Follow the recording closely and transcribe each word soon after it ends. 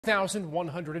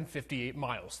1,158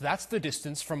 miles. That's the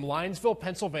distance from Linesville,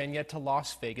 Pennsylvania to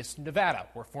Las Vegas, Nevada,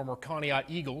 where former Conneaut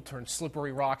Eagle turned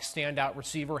Slippery Rock standout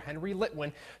receiver Henry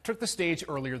Litwin took the stage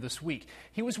earlier this week.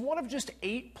 He was one of just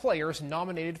 8 players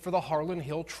nominated for the Harlon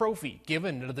Hill Trophy,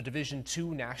 given to the Division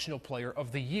II National Player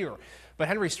of the Year. But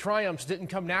Henry's triumphs didn't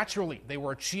come naturally. They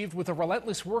were achieved with a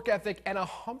relentless work ethic and a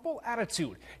humble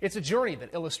attitude. It's a journey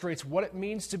that illustrates what it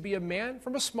means to be a man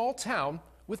from a small town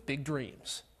with big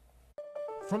dreams.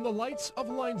 From the lights of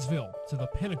Linesville to the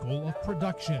pinnacle of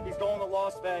production. He's going to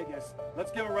Las Vegas.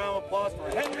 Let's give a round of applause for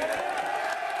Henry.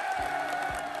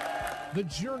 The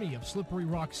journey of Slippery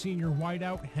Rock senior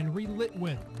wideout Henry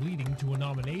Litwin, leading to a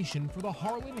nomination for the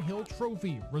Harlon Hill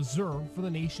Trophy, reserved for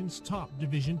the nation's top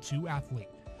Division II athlete.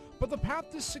 But the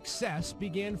path to success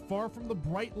began far from the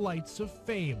bright lights of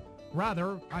fame,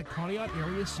 rather at Conneaut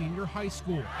Area Senior High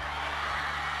School.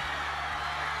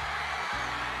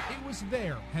 It was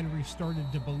there Henry started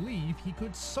to believe he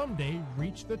could someday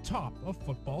reach the top of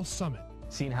football summit.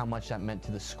 Seeing how much that meant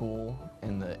to the school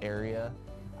and the area,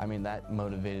 I mean, that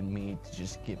motivated me to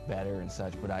just get better and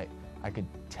such, but I could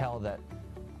tell that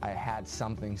I had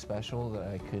something special, that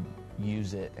I could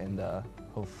use it and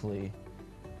hopefully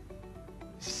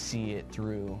see it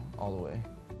through all the way.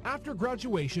 After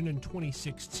graduation in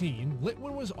 2016,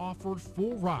 Litwin was offered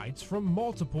full rides from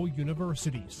multiple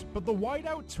universities, but the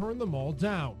wideout turned them all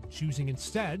down, choosing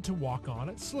instead to walk on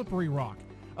at Slippery Rock,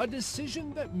 a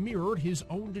decision that mirrored his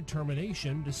own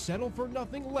determination to settle for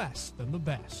nothing less than the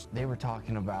best. They were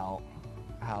talking about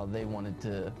how they wanted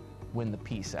to win the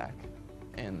PSAC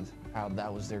and how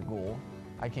that was their goal.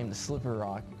 I came to Slippery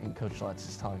Rock and Coach Lutz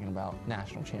is talking about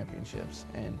national championships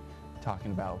and talking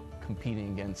about competing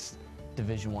against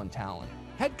Division I talent.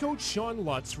 Head coach Sean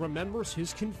Lutz remembers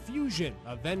his confusion,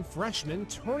 a then freshman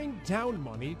turning down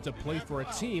money to play for a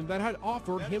team that had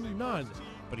offered him none.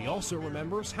 But he also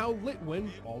remembers how Litwin,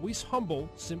 always humble,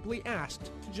 simply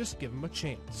asked to just give him a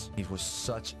chance. He was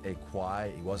such a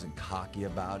quiet, he wasn't cocky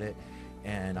about it.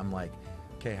 And I'm like,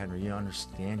 okay, Henry, you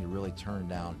understand you really turned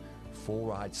down full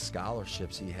ride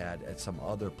scholarships he had at some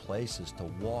other places to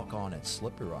walk on at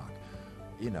Slippery Rock.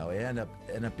 You know, it ended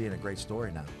up being a great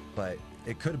story now, but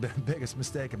it could have been the biggest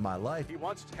mistake of my life. He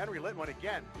wants Henry Litwin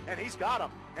again, and he's got him,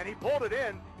 and he pulled it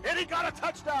in, and he got a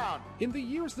touchdown. In the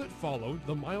years that followed,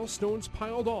 the milestones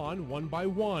piled on one by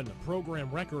one.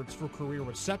 Program records for career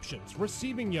receptions,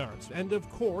 receiving yards, and of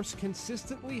course,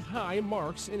 consistently high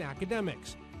marks in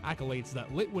academics. Accolades that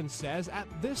Litwin says at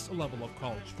this level of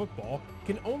college football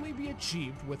can only be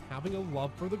achieved with having a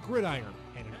love for the gridiron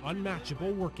and an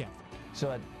unmatchable work ethic. So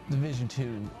at Division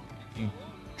II, you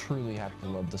truly have to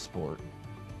love the sport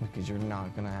because you're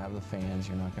not going to have the fans,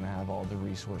 you're not going to have all the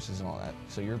resources and all that.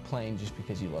 So you're playing just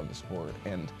because you love the sport,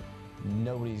 and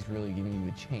nobody's really giving you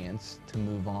a chance to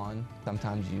move on.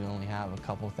 Sometimes you only have a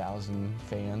couple thousand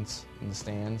fans in the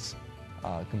stands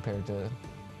compared to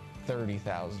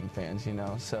 30,000 fans, you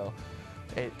know. So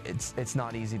it's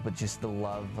not easy, but just the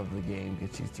love of the game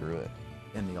gets you through it.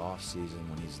 In the off season,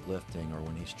 when he's lifting or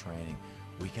when he's training,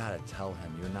 we got to tell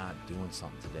him you're not doing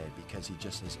something today, because he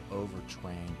just is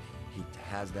overtrained. He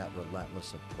has that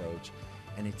relentless approach,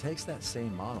 and he takes that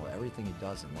same model everything he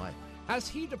does in life. As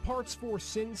he departs for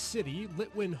Sin City,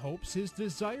 Litwin hopes his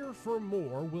desire for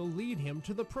more will lead him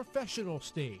to the professional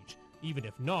stage. Even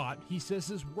if not, he says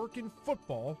his work in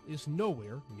football is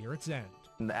nowhere near its end.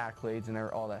 And the accolades and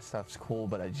all that stuff's cool,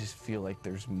 but I just feel like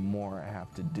there's more I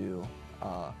have to do.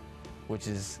 Which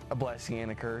is a blessing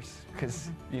and a curse, because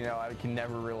you know I can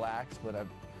never relax,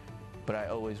 but I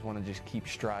always want to just keep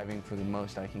striving for the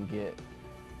most I can get.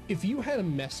 If you had a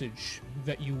message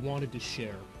that you wanted to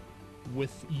share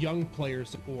with young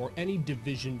players or any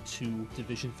Division II,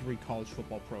 Division III college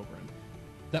football program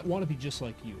that want to be just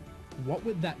like you, what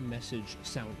would that message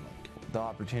sound like? The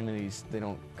opportunities, they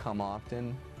don't come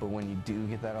often, but when you do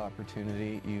get that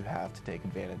opportunity, you have to take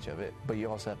advantage of it. But you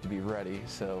also have to be ready,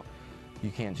 so you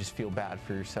can't just feel bad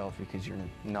for yourself because you're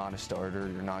not a starter,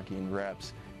 you're not getting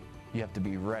reps. You have to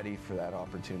be ready for that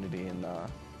opportunity, and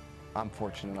I'm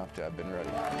fortunate enough to have been ready.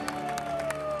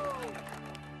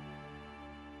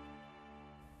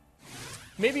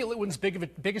 Maybe Litwin's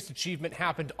biggest achievement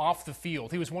happened off the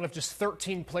field. He was one of just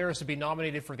 13 players to be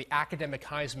nominated for the academic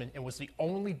Heisman and was the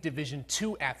only Division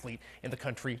II athlete in the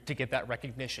country to get that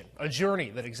recognition. A journey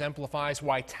that exemplifies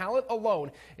why talent alone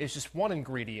is just one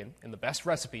ingredient in the best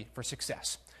recipe for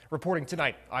success. Reporting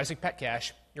tonight, Isaac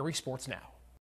Petcash, Erie Sports Now.